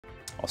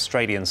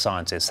Australian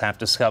scientists have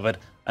discovered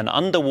an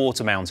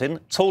underwater mountain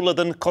taller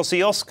than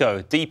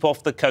Kosciusko, deep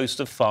off the coast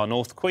of Far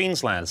North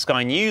Queensland.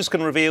 Sky News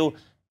can reveal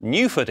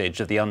new footage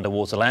of the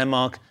underwater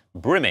landmark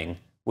brimming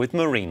with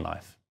marine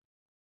life.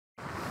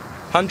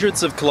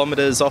 Hundreds of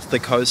kilometres off the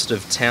coast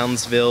of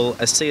Townsville,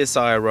 a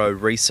CSIRO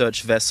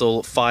research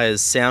vessel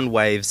fires sound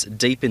waves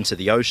deep into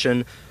the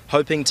ocean,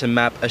 hoping to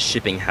map a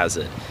shipping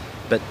hazard.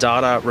 But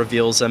data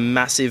reveals a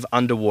massive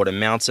underwater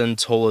mountain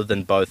taller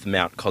than both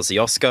Mount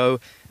Kosciusko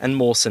and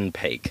Mawson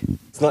Peak.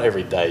 It's not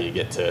every day you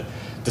get to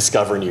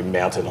discover a new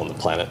mountain on the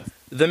planet.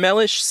 The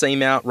Mellish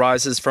seamount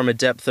rises from a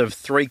depth of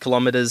 3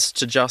 kilometres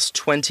to just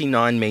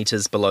 29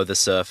 metres below the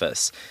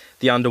surface.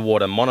 The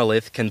underwater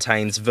monolith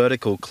contains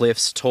vertical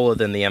cliffs taller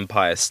than the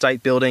Empire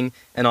State Building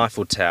and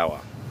Eiffel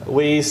Tower.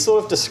 We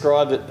sort of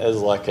describe it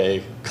as like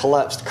a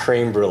collapsed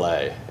creme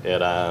brulee.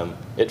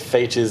 It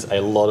features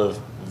a lot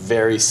of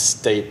very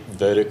steep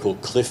vertical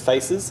cliff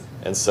faces,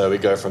 and so we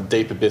go from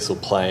deep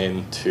abyssal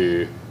plain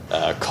to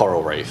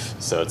coral reef.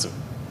 So it's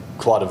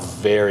quite a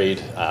varied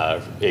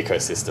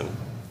ecosystem.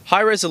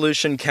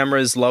 High-resolution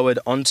cameras lowered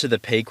onto the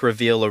peak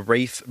reveal a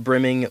reef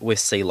brimming with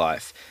sea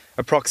life.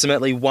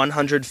 Approximately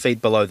 100 feet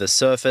below the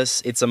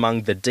surface, it's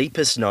among the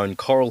deepest known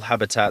coral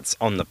habitats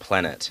on the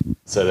planet.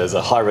 So there's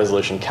a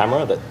high-resolution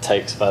camera that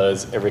takes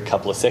photos every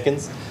couple of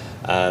seconds,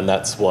 and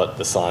that's what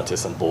the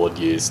scientists on board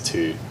use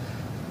to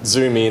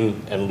zoom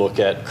in and look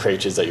at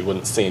creatures that you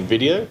wouldn't see in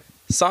video.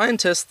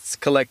 Scientists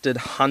collected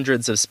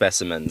hundreds of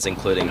specimens,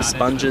 including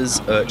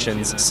sponges,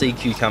 urchins, sea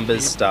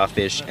cucumbers,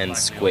 starfish and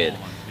squid,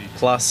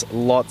 plus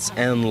lots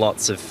and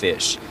lots of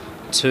fish.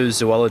 2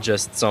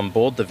 zoologists on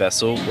board the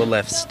vessel were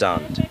left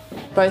stunned.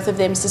 Both of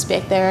them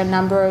suspect there are a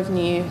number of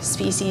new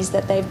species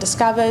that they've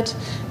discovered,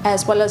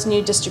 as well as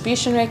new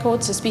distribution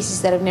records, so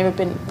species that have never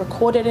been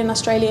recorded in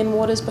Australian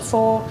waters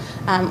before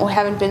or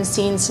haven't been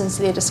seen since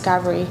their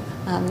discovery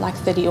like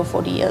 30 or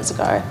 40 years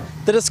ago.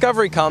 The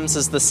discovery comes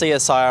as the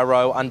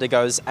CSIRO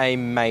undergoes a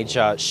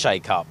major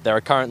shake-up. There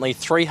are currently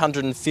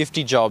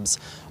 350 jobs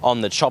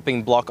on the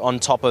chopping block on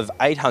top of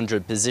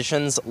 800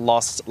 positions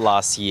lost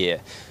last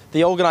year.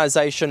 The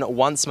organisation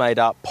once made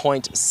up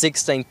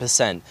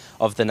 0.16%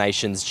 of the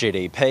nation's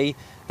GDP.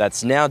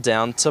 That's now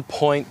down to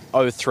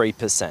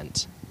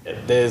 0.03%.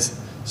 There's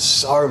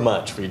so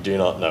much we do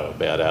not know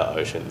about our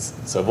oceans.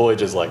 So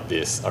voyages like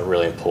this are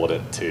really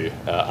important to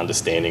our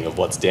understanding of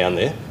what's down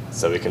there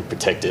so we can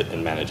protect it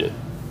and manage it.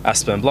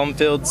 Aspen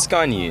Blomfield,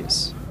 Sky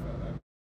News.